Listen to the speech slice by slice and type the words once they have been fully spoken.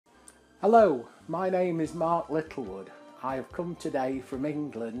Hello, my name is Mark Littlewood. I have come today from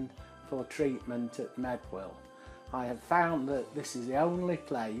England for treatment at Medwell. I have found that this is the only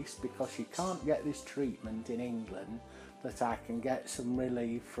place, because you can't get this treatment in England, that I can get some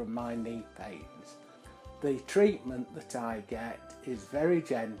relief from my knee pains. The treatment that I get is very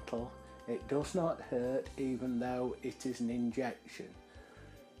gentle. It does not hurt even though it is an injection.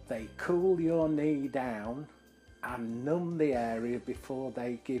 They cool your knee down and numb the area before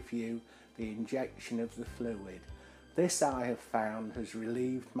they give you the injection of the fluid. This, I have found, has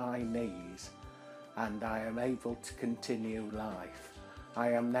relieved my knees and I am able to continue life.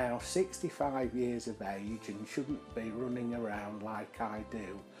 I am now 65 years of age and shouldn't be running around like I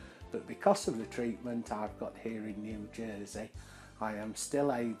do, but because of the treatment I've got here in New Jersey, I am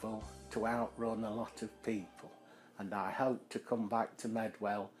still able to outrun a lot of people, and I hope to come back to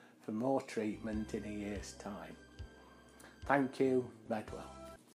Medwell for more treatment in a year's time. Thank you, Medwell.